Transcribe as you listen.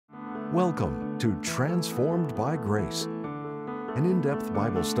Welcome to Transformed by Grace, an in-depth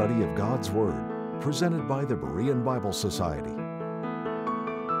Bible study of God's Word, presented by the Berean Bible Society.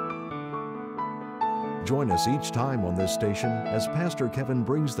 Join us each time on this station as Pastor Kevin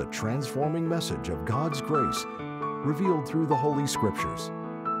brings the transforming message of God's grace revealed through the Holy Scriptures.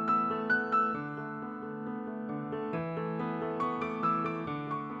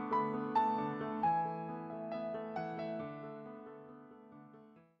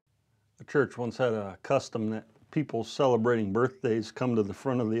 The church once had a custom that people celebrating birthdays come to the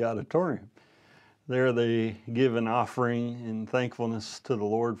front of the auditorium. There they give an offering in thankfulness to the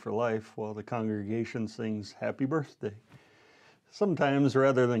Lord for life while the congregation sings happy birthday. Sometimes,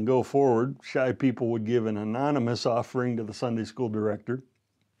 rather than go forward, shy people would give an anonymous offering to the Sunday school director.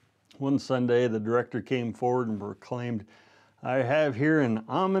 One Sunday, the director came forward and proclaimed, "I have here an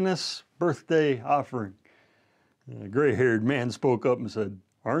ominous birthday offering." A gray-haired man spoke up and said,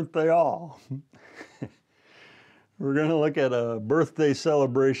 "Aren't they all?" We're going to look at a birthday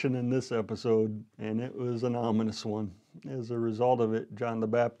celebration in this episode, and it was an ominous one. As a result of it, John the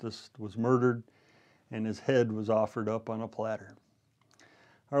Baptist was murdered, and his head was offered up on a platter.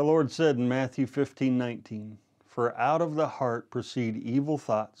 Our Lord said in Matthew 15:19, "For out of the heart proceed evil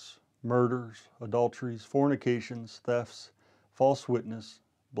thoughts, murders, adulteries, fornications, thefts, false witness,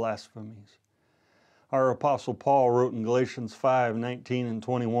 blasphemies." Our Apostle Paul wrote in Galatians 5:19 and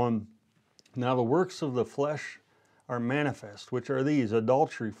 21, "Now the works of the flesh are manifest, which are these: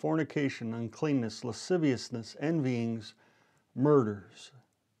 adultery, fornication, uncleanness, lasciviousness, envyings, murders,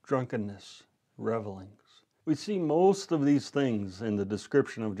 drunkenness, revelings." We see most of these things in the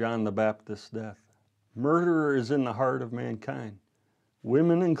description of John the Baptist's death. Murder is in the heart of mankind,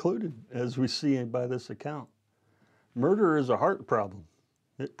 women included, as we see by this account. Murder is a heart problem.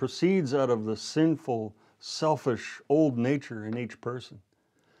 It proceeds out of the sinful, selfish, old nature in each person.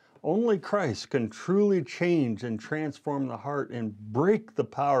 Only Christ can truly change and transform the heart and break the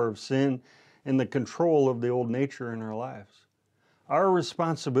power of sin and the control of the old nature in our lives. Our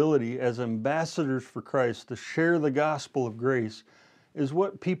responsibility as ambassadors for Christ to share the gospel of grace is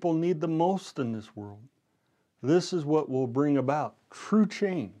what people need the most in this world. This is what will bring about true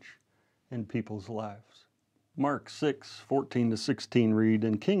change in people's lives. Mark 6:14-16 read,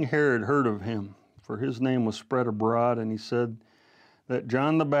 "And King Herod heard of him, for his name was spread abroad, and he said that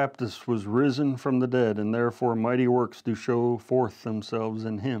John the Baptist was risen from the dead, and therefore mighty works do show forth themselves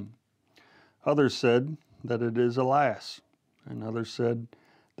in him. Others said that it is Elias, and others said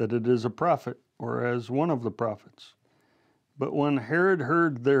that it is a prophet, or as one of the prophets. But when Herod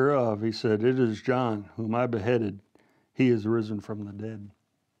heard thereof, he said, It is John, whom I beheaded. He is risen from the dead."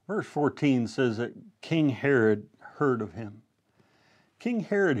 Verse 14 says that King Herod heard of him. King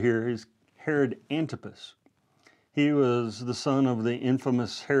Herod here is Herod Antipas. He was the son of the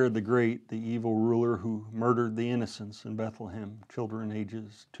infamous Herod the Great, the evil ruler who murdered the innocents in Bethlehem, children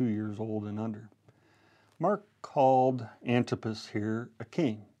ages 2 years old and under. Mark called Antipas here a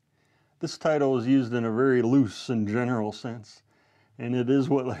king. This title is used in a very loose and general sense, and it is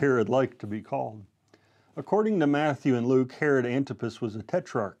what Herod liked to be called. According to Matthew and Luke, Herod Antipas was a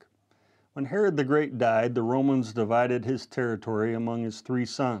tetrarch. When Herod the Great died, the Romans divided his territory among his 3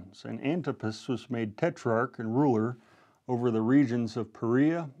 sons, and Antipas was made tetrarch and ruler over the regions of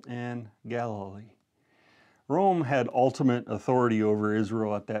Perea and Galilee. Rome had ultimate authority over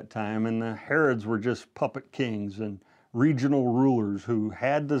Israel at that time, and the Herods were just puppet kings and regional rulers who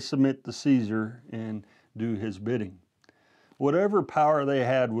had to submit to Caesar and do his bidding. Whatever power they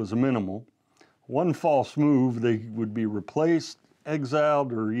had was minimal. One false move, they would be replaced,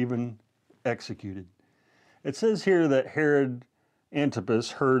 exiled, or even executed. It says here that Herod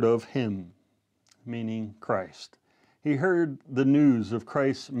Antipas heard of him, meaning Christ. He heard the news of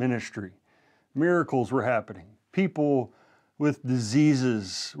Christ's ministry. Miracles were happening. People with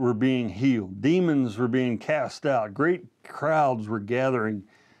diseases were being healed. Demons were being cast out. Great crowds were gathering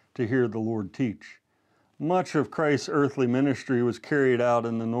to hear the Lord teach. Much of Christ's earthly ministry was carried out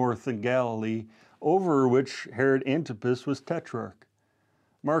in the north and Galilee, over which Herod Antipas was tetrarch.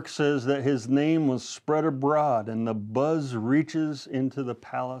 Mark says that his name was spread abroad and the buzz reaches into the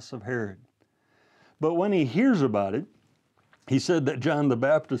palace of Herod. But when he hears about it, he said that John the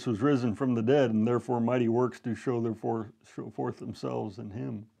Baptist was risen from the dead, and therefore mighty works do show forth themselves in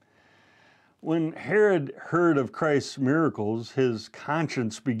him. When Herod heard of Christ's miracles, his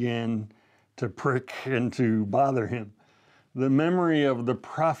conscience began to prick and to bother him. The memory of the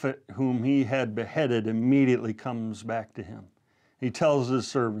prophet whom he had beheaded immediately comes back to him. He tells his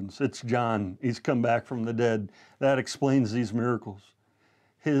servants, "It's John. He's come back from the dead. That explains these miracles."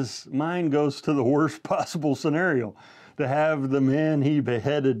 His mind goes to the worst possible scenario. to have the man he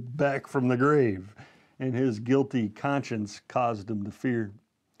beheaded back from the grave, and his guilty conscience caused him to fear.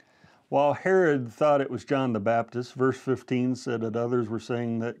 While Herod thought it was John the Baptist, verse 15 said that others were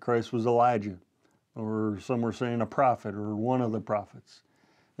saying that Christ was Elijah, or some were saying a prophet or one of the prophets.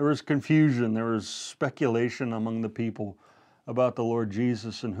 There was confusion, there was speculation among the people about the Lord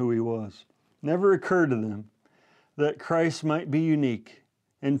Jesus and who he was. Never occurred to them that Christ might be unique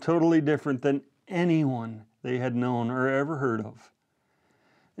and totally different than anyone they had known or ever heard of.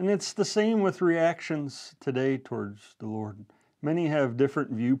 And it's the same with reactions today towards the Lord. Many have different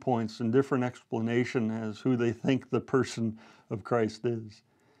viewpoints and different explanation as who they think the person of Christ is.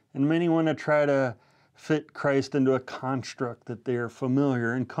 And many want to try to fit Christ into a construct that they are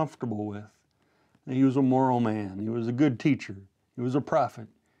familiar and comfortable with. And he was a moral man. He was a good teacher. He was a prophet.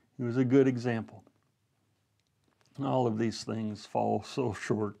 He was a good example. All of these things fall so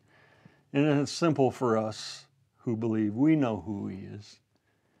short. And it's simple for us who believe. We know who he is.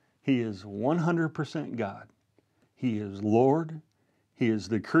 He is 100% God. He is Lord, he is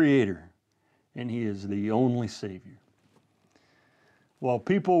the Creator, and he is the only Savior. While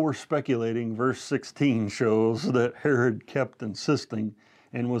people were speculating, verse 16 shows that Herod kept insisting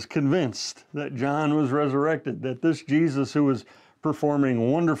and was convinced that John was resurrected, that this Jesus who was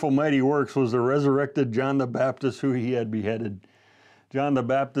performing wonderful, mighty works was the resurrected John the Baptist who he had beheaded. John the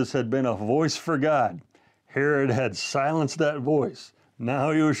Baptist had been a voice for God. Herod had silenced that voice.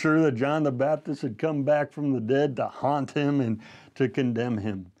 Now he was sure that John the Baptist had come back from the dead to haunt him and to condemn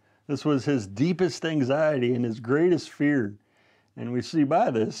him. This was his deepest anxiety and his greatest fear. And we see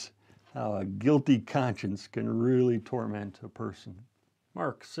by this how a guilty conscience can really torment a person.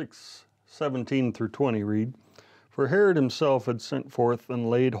 Mark 6:17 through 20 read, "For Herod himself had sent forth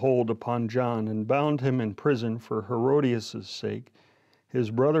and laid hold upon John and bound him in prison for Herodias' sake, his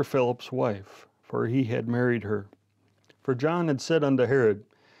brother Philip's wife, for he had married her. For John had said unto Herod,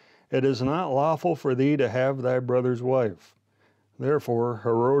 It is not lawful for thee to have thy brother's wife. Therefore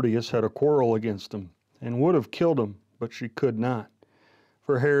Herodias had a quarrel against him, and would have killed him, but she could not.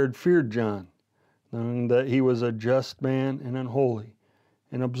 For Herod feared John, knowing that he was a just man and unholy,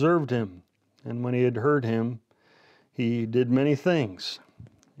 and observed him. And when he had heard him, he did many things,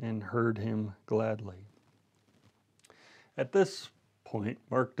 and heard him gladly." At this point,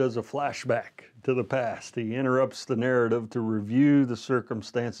 Mark does a flashback to the past. He interrupts the narrative to review the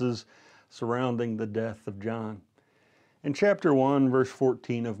circumstances surrounding the death of John. In chapter 1, verse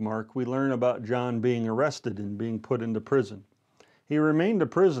 14 of Mark, we learn about John being arrested and being put into prison. He remained a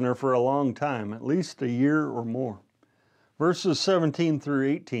prisoner for a long time, at least a year or more. Verses 17 through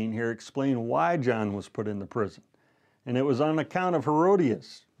 18 here explain why John was put into prison. And it was on account of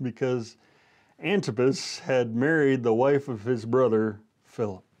Herodias, because Antipas had married the wife of his brother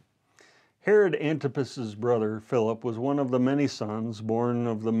Philip. Herod Antipas's brother Philip was one of the many sons born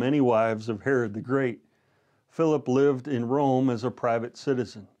of the many wives of Herod the Great. Philip lived in Rome as a private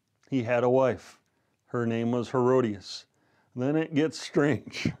citizen. He had a wife. Her name was Herodias. Then it gets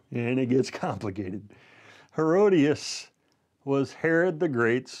strange and it gets complicated. Herodias was Herod the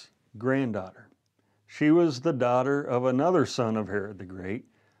Great's granddaughter. She was the daughter of another son of Herod the Great,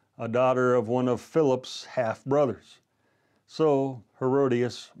 a daughter of one of Philip's half-brothers. So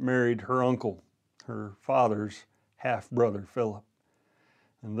Herodias married her uncle, her father's half-brother Philip.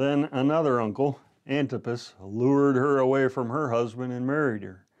 And then another uncle, Antipas, lured her away from her husband and married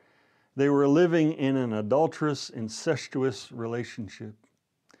her. They were living in an adulterous, incestuous relationship.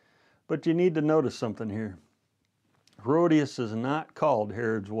 But you need to notice something here. Herodias is not called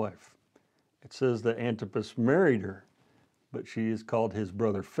Herod's wife. It says that Antipas married her, but she is called his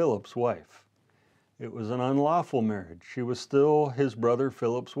brother Philip's wife. It was an unlawful marriage. She was still his brother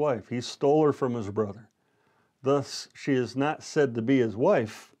Philip's wife. He stole her from his brother. Thus, she is not said to be his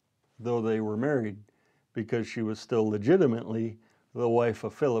wife, though they were married, because she was still legitimately the wife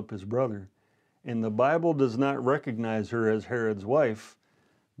of Philip, his brother. And the Bible does not recognize her as Herod's wife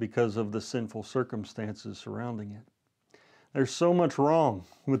because of the sinful circumstances surrounding it. There's so much wrong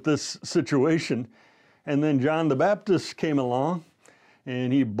with this situation. And then John the Baptist came along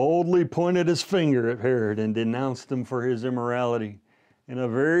and he boldly pointed his finger at Herod and denounced him for his immorality. In a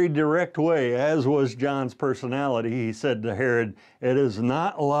very direct way, as was John's personality, he said to Herod, "It is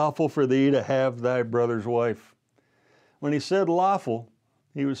not lawful for thee to have thy brother's wife." When he said lawful,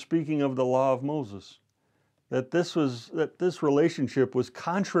 he was speaking of the law of Moses, that this relationship was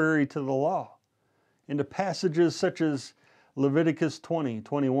contrary to the law. Into passages such as Leviticus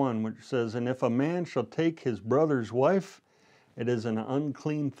 20:21, which says, "And if a man shall take his brother's wife, it is an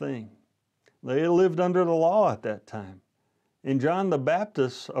unclean thing." They lived under the law at that time. And John the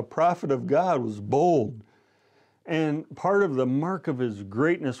Baptist, a prophet of God, was bold And part of the mark of his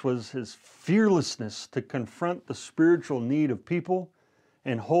greatness was his fearlessness to confront the spiritual need of people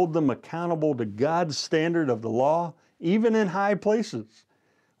and hold them accountable to God's standard of the law, even in high places,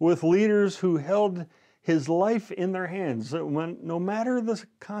 with leaders who held his life in their hands. No matter the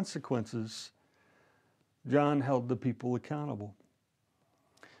consequences, John held the people accountable.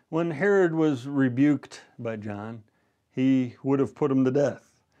 When Herod was rebuked by John, he would have put him to death.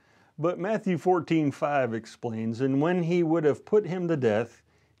 But Matthew 14:5 explains, and when he would have put him to death,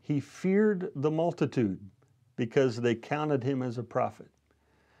 he feared the multitude because they counted him as a prophet.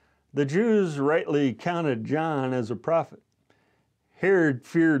 The Jews rightly counted John as a prophet. Herod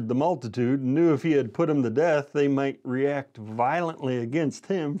feared the multitude and knew if he had put him to death, they might react violently against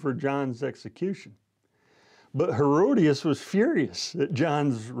him for John's execution. But Herodias was furious at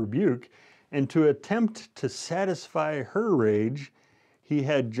John's rebuke, and to attempt to satisfy her rage, he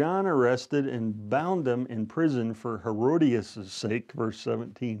had John arrested and bound him in prison for Herodias' sake, verse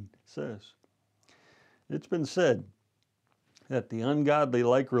 17 says. It's been said that the ungodly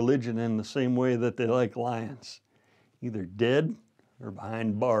like religion in the same way that they like lions, either dead or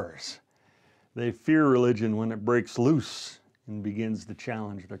behind bars. They fear religion when it breaks loose and begins to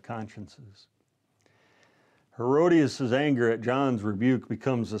challenge their consciences. Herodias' anger at John's rebuke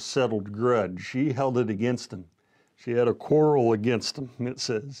becomes a settled grudge. She held it against him. She had a quarrel against him, it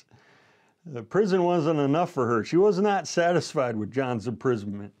says. The prison wasn't enough for her. She was not satisfied with John's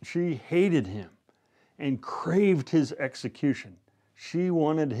imprisonment. She hated him and craved his execution. She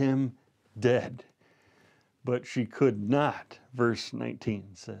wanted him dead. But she could not, verse 19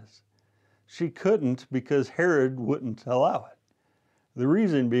 says. She couldn't because Herod wouldn't allow it. The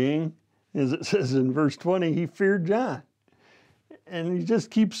reason being, as it says in verse 20, he feared John. And you just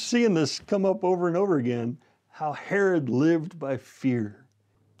keep seeing this come up over and over again, how Herod lived by fear.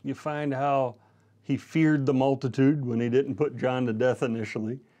 You find how he feared the multitude when he didn't put John to death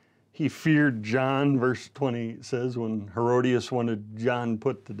initially. He feared John, verse 20 says, when Herodias wanted John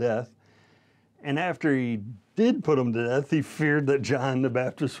put to death. And after he did put him to death, he feared that John the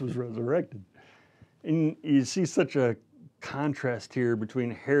Baptist was resurrected. And you see such a contrast here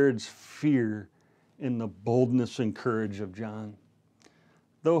between Herod's fear and the boldness and courage of John.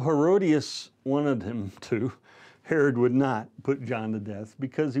 Though Herodias wanted him to, Herod would not put John to death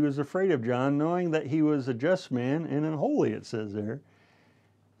because he was afraid of John, knowing that he was a just man and unholy, it says there.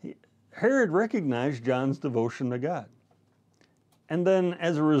 Herod recognized John's devotion to God. And then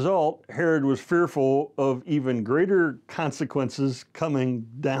as a result, Herod was fearful of even greater consequences coming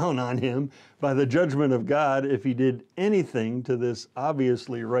down on him by the judgment of God if he did anything to this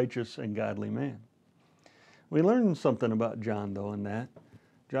obviously righteous and godly man. We learn something about John, though, in that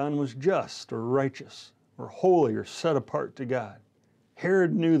John was just or righteous or holy or set apart to God.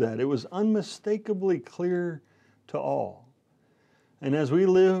 Herod knew that. It was unmistakably clear to all. And as we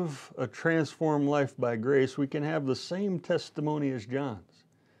live a transformed life by grace, we can have the same testimony as John's.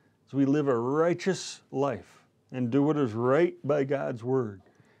 As we live a righteous life and do what is right by God's word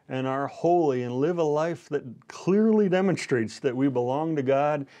and are holy and live a life that clearly demonstrates that we belong to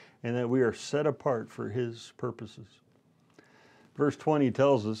God and that we are set apart for His purposes. Verse 20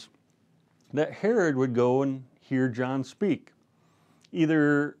 tells us that Herod would go and hear John speak,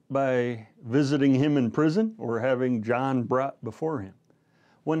 either by visiting him in prison or having John brought before him.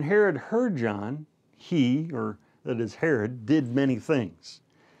 When Herod heard John, he, or that is Herod, did many things.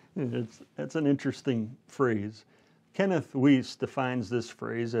 That's an interesting phrase. Kenneth Weiss defines this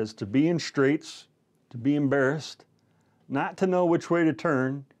phrase as to be in straits, to be embarrassed, not to know which way to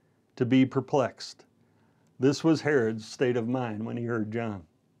turn, to be perplexed. This was Herod's state of mind when he heard John.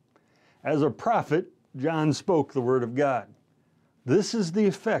 As a prophet, John spoke the word of God. This is the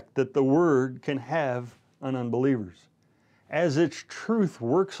effect that the word can have on unbelievers. As its truth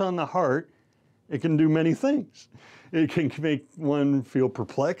works on the heart, it can do many things. It can make one feel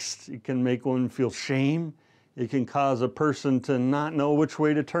perplexed. It can make one feel shame. It can cause a person to not know which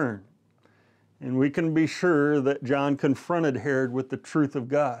way to turn. And we can be sure that John confronted Herod with the truth of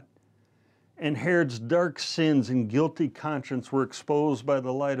God. And Herod's dark sins and guilty conscience were exposed by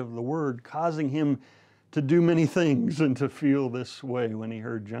the light of the word, causing him to do many things and to feel this way when he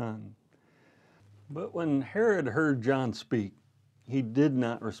heard John. But when Herod heard John speak, he did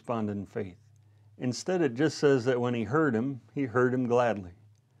not respond in faith. Instead, it just says that when he heard him gladly.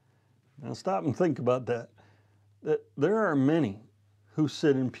 Now stop and think about that. That there are many who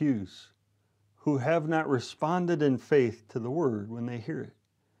sit in pews who have not responded in faith to the word when they hear it.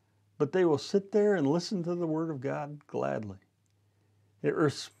 But they will sit there and listen to the word of God gladly. It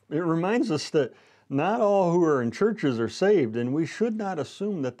reminds us that not all who are in churches are saved, and we should not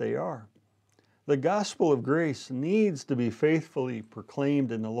assume that they are. The gospel of grace needs to be faithfully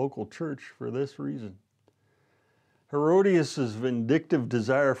proclaimed in the local church for this reason. Herodias' vindictive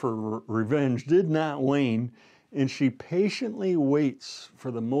desire for revenge did not wane, and she patiently waits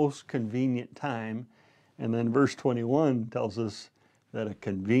for the most convenient time. And then verse 21 tells us that a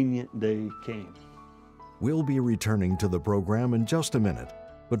convenient day came. We'll be returning to the program in just a minute,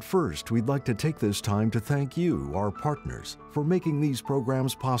 but first we'd like to take this time to thank you, our partners, for making these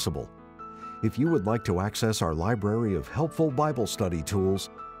programs possible. If you would like to access our library of helpful Bible study tools,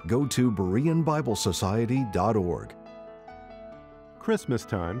 go to BereanBibleSociety.org. Christmas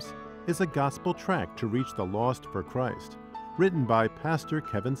Times is a gospel tract to reach the lost for Christ, written by Pastor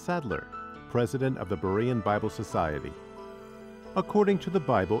Kevin Sadler, president of the Berean Bible Society. According to the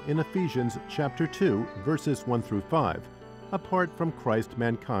Bible in Ephesians chapter 2, verses 1 through 5, apart from Christ,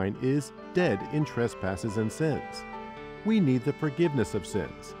 mankind is dead in trespasses and sins. We need the forgiveness of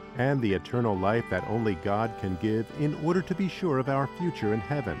sins and the eternal life that only God can give in order to be sure of our future in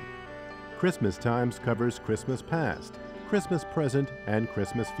heaven. Christmas Times covers Christmas past, Christmas present, and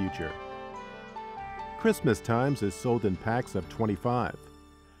Christmas future. Christmas Times is sold in packs of 25.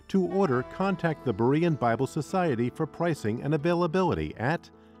 To order, contact the Berean Bible Society for pricing and availability at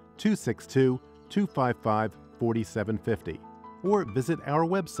 262-255-4750 or visit our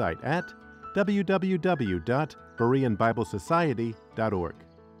website at www.BereanBibleSociety.org.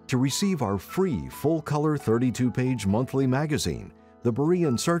 To receive our free full-color 32-page monthly magazine, The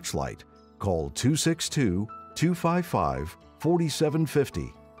Berean Searchlight, call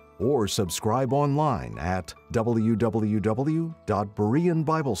 262-255-4750 or subscribe online at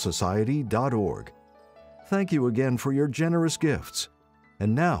www.BereanBibleSociety.org. Thank you again for your generous gifts.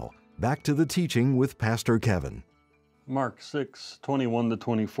 And now, back to the teaching with Pastor Kevin. Mark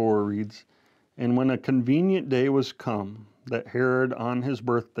 6:21-24 reads, "And when a convenient day was come, that Herod on his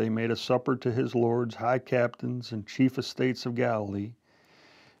birthday made a supper to his lords, high captains, and chief estates of Galilee.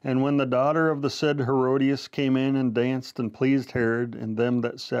 And when the daughter of the said Herodias came in and danced and pleased Herod and them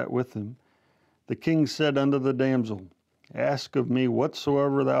that sat with him, the king said unto the damsel, Ask of me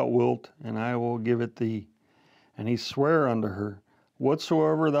whatsoever thou wilt, and I will give it thee. And he sware unto her,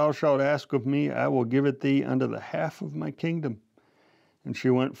 Whatsoever thou shalt ask of me, I will give it thee unto the half of my kingdom. And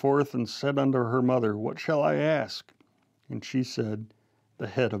she went forth and said unto her mother, What shall I ask? And she said, The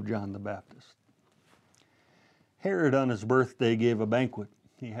head of John the Baptist." Herod on his birthday gave a banquet.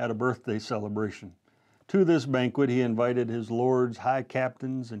 He had a birthday celebration. To this banquet he invited his lords, high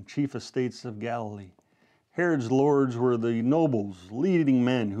captains, and chief estates of Galilee. Herod's lords were the nobles, leading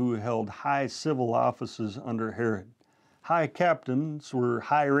men who held high civil offices under Herod. High captains were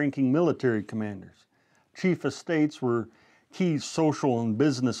high-ranking military commanders. Chief estates were key social and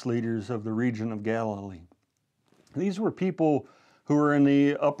business leaders of the region of Galilee. These were people who were in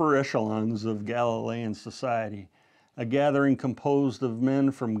the upper echelons of Galilean society, a gathering composed of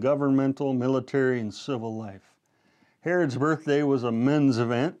men from governmental, military, and civil life. Herod's birthday was a men's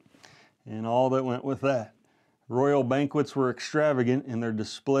event, and all that went with that. Royal banquets were extravagant in their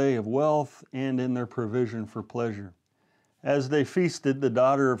display of wealth and in their provision for pleasure. As they feasted, the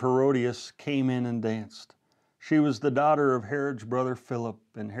daughter of Herodias came in and danced. She was the daughter of Herod's brother Philip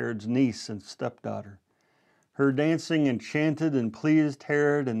and Herod's niece and stepdaughter. Her dancing enchanted and pleased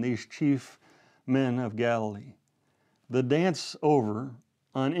Herod and these chief men of Galilee. The dance over,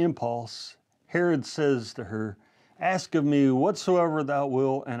 on impulse, Herod says to her, Ask of me whatsoever thou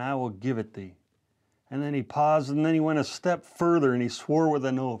wilt, and I will give it thee. And then he paused, and then he went a step further, and he swore with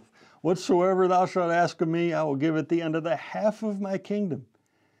an oath, Whatsoever thou shalt ask of me, I will give it thee unto the half of my kingdom.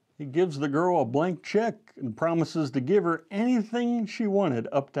 He gives the girl a blank check and promises to give her anything she wanted,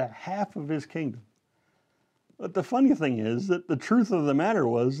 up to half of his kingdom. But the funny thing is that the truth of the matter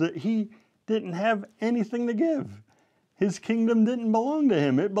was that he didn't have anything to give. His kingdom didn't belong to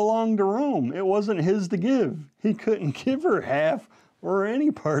him. It belonged to Rome. It wasn't his to give. He couldn't give her half or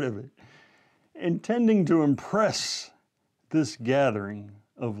any part of it. Intending to impress this gathering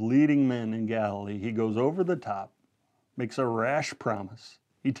of leading men in Galilee, he goes over the top, makes a rash promise.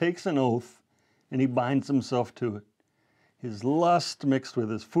 He takes an oath, and he binds himself to it. His lust mixed with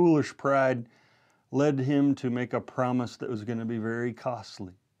his foolish pride led him to make a promise that was going to be very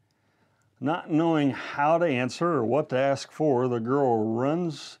costly. Not knowing how to answer or what to ask for, the girl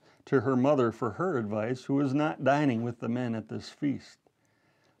runs to her mother for her advice, who was not dining with the men at this feast.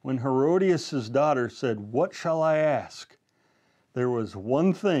 When Herodias' daughter said, What shall I ask? There was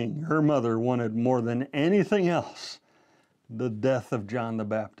one thing her mother wanted more than anything else: the death of John the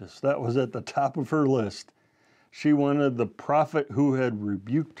Baptist. That was at the top of her list. She wanted the prophet who had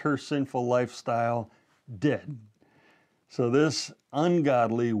rebuked her sinful lifestyle dead. So this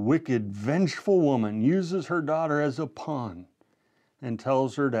ungodly, wicked, vengeful woman uses her daughter as a pawn and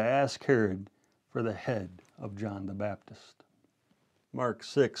tells her to ask Herod for the head of John the Baptist. Mark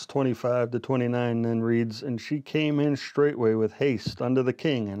 6:25-29 then reads, "And she came in straightway with haste unto the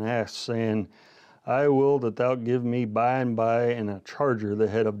king, and asked, saying, I will that thou give me by and by in a charger the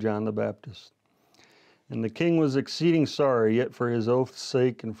head of John the Baptist. And the king was exceeding sorry, yet for his oath's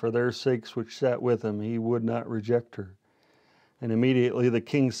sake and for their sakes which sat with him, he would not reject her. And immediately the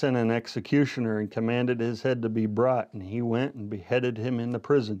king sent an executioner and commanded his head to be brought, and he went and beheaded him in the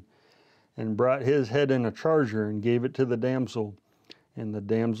prison, and brought his head in a charger and gave it to the damsel, and the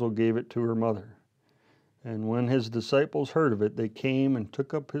damsel gave it to her mother. And when his disciples heard of it, they came and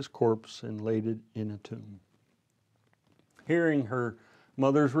took up his corpse and laid it in a tomb." Hearing her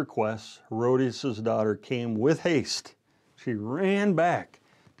mother's request, Herodias' daughter came with haste. She ran back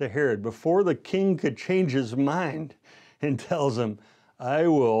to Herod before the king could change his mind, and tells him, I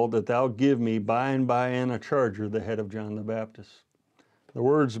will that thou give me by and by in a charger the head of John the Baptist. The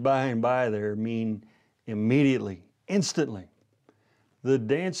words by and by there mean immediately, instantly. The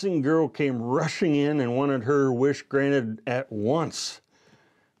dancing girl came rushing in and wanted her wish granted at once.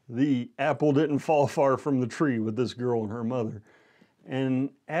 The apple didn't fall far from the tree with this girl and her mother.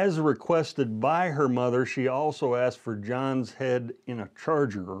 And as requested by her mother, she also asked for John's head in a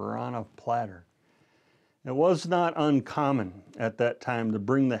charger or on a platter. It was not uncommon at that time to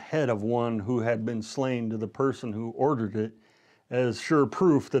bring the head of one who had been slain to the person who ordered it as sure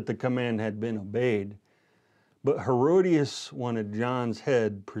proof that the command had been obeyed. But Herodias wanted John's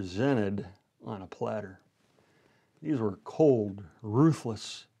head presented on a platter. These were cold,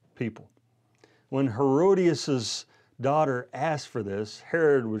 ruthless people. When Herodias' daughter asked for this,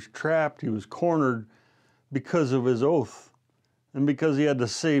 Herod was trapped, he was cornered because of his oath, and because he had to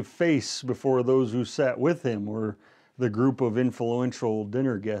save face before those who sat with him or the group of influential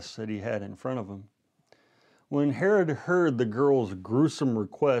dinner guests that he had in front of him. When Herod heard the girl's gruesome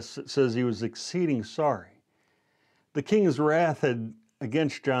requests, it says he was exceeding sorry. The king's wrath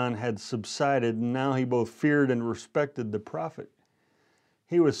against John had subsided, and now he both feared and respected the prophet.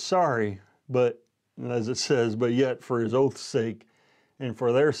 He was sorry, but, as it says, but yet for his oath's sake and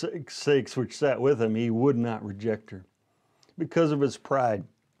for their sakes which sat with him, he would not reject her. Because of his pride,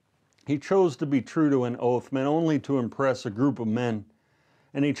 he chose to be true to an oath meant only to impress a group of men,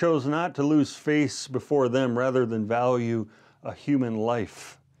 and he chose not to lose face before them rather than value a human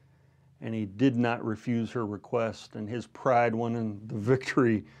life. And he did not refuse her request, and his pride won the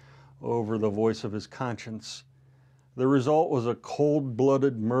victory over the voice of his conscience. The result was a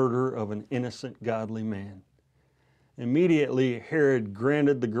cold-blooded murder of an innocent, godly man. Immediately, Herod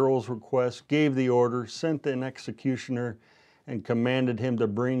granted the girl's request, gave the order, sent an executioner, and commanded him to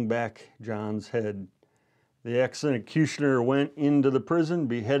bring back John's head. The executioner went into the prison,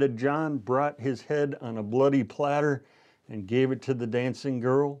 beheaded John, brought his head on a bloody platter, and gave it to the dancing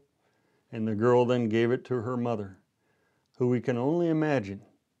girl. And the girl then gave it to her mother, who we can only imagine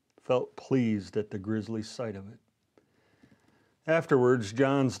felt pleased at the grisly sight of it. Afterwards,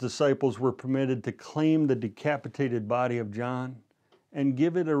 John's disciples were permitted to claim the decapitated body of John and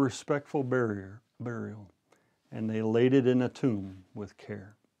give it a respectful burial, and they laid it in a tomb with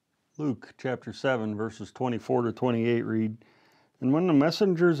care. Luke chapter 7, verses 24-28 read, And when the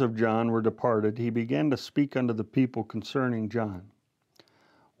messengers of John were departed, he began to speak unto the people concerning John.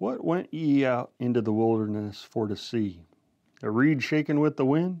 What went ye out into the wilderness for to see? A reed shaken with the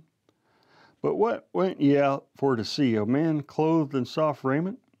wind? But what went ye out for to see? A man clothed in soft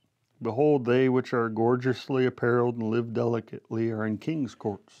raiment? Behold, they which are gorgeously apparelled and live delicately are in king's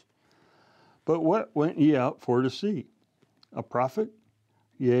courts. But what went ye out for to see? A prophet?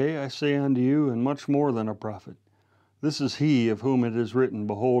 Yea, I say unto you, and much more than a prophet. This is he of whom it is written,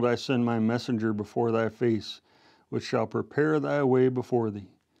 Behold, I send my messenger before thy face, which shall prepare thy way before thee.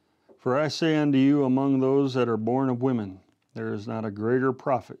 For I say unto you, among those that are born of women, there is not a greater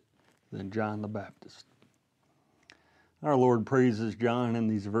prophet than John the Baptist. Our Lord praises John in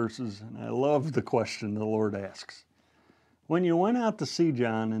these verses, and I love the question the Lord asks. When you went out to see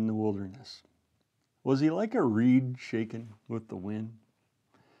John in the wilderness, was he like a reed shaken with the wind?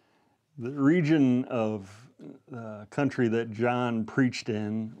 The region of the country that John preached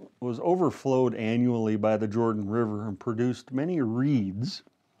in was overflowed annually by the Jordan River and produced many reeds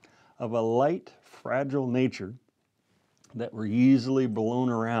of a light, fragile nature that were easily blown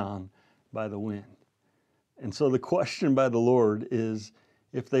around by the wind. And so the question by the Lord is,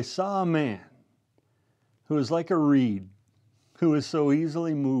 if they saw a man who is like a reed, who is so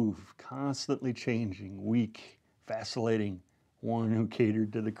easily moved, constantly changing, weak, vacillating, one who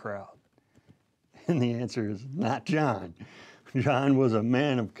catered to the crowd. And the answer is not John. John was a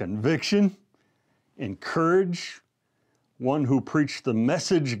man of conviction and courage, one who preached the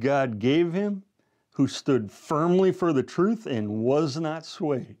message God gave him, who stood firmly for the truth and was not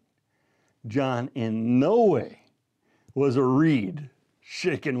swayed. John in no way was a reed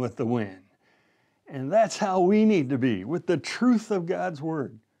shaken with the wind. And that's how we need to be with the truth of God's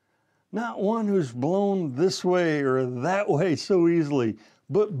word. Not one who's blown this way or that way so easily,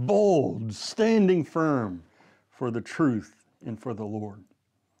 but bold, standing firm for the truth and for the Lord.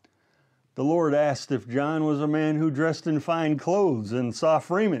 The Lord asked if John was a man who dressed in fine clothes and soft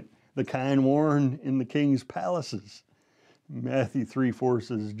raiment, the kind worn in the king's palaces. Matthew 3:4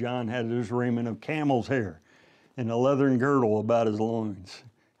 says John had his raiment of camel's hair and a leathern girdle about his loins.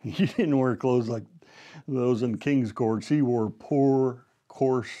 He didn't wear clothes like those in king's courts. He wore poor,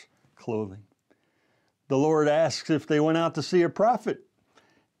 coarse clothing. The Lord asks if they went out to see a prophet.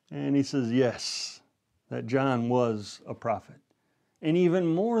 And he says yes, that John was a prophet. And even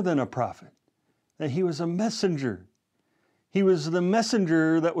more than a prophet, that he was a messenger. He was the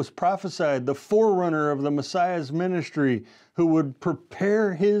messenger that was prophesied, the forerunner of the Messiah's ministry, who would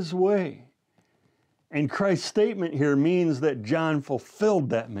prepare his way. And Christ's statement here means that John fulfilled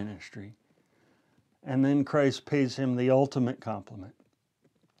that ministry. And then Christ pays him the ultimate compliment.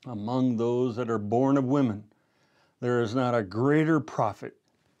 Among those that are born of women, there is not a greater prophet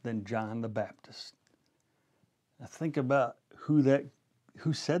than John the Baptist. Now think about who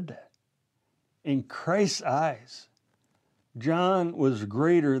said that. In Christ's eyes, John was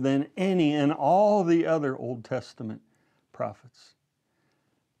greater than any and all the other Old Testament prophets.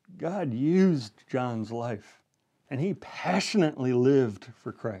 God used John's life, and he passionately lived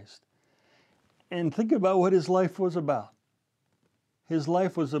for Christ. And think about what his life was about. His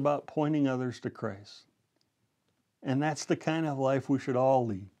life was about pointing others to Christ. And that's the kind of life we should all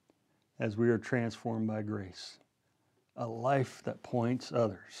lead as we are transformed by grace. A life that points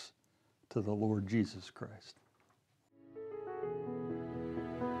others to the Lord Jesus Christ.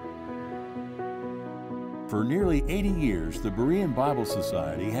 For nearly 80 years, the Berean Bible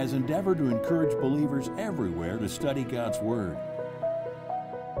Society has endeavored to encourage believers everywhere to study God's Word.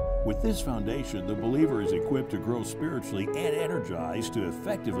 With this foundation, the believer is equipped to grow spiritually and energized to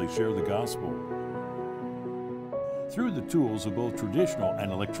effectively share the gospel. Through the tools of both traditional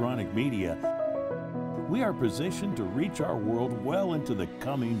and electronic media, we are positioned to reach our world well into the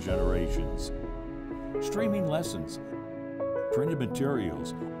coming generations. Streaming lessons, printed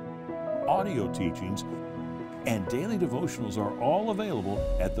materials, audio teachings, and daily devotionals are all available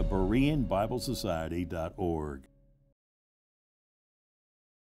at the BereanBibleSociety.org.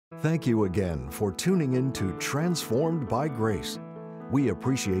 Thank you again for tuning in to Transformed by Grace. We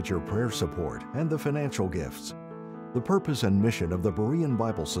appreciate your prayer support and the financial gifts. The purpose and mission of the Berean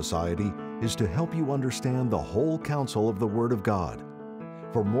Bible Society is to help you understand the whole counsel of the Word of God.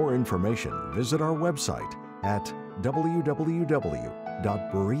 For more information, visit our website at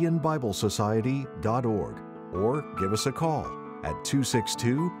www.BereanBibleSociety.org or give us a call at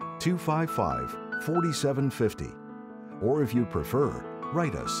 262-255-4750. Or if you prefer,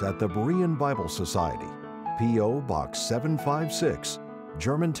 write us at the Berean Bible Society, P.O. Box 756,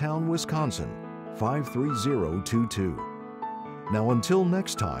 Germantown, Wisconsin, 53022. Now until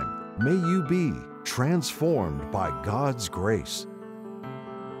next time, may you be transformed by God's grace.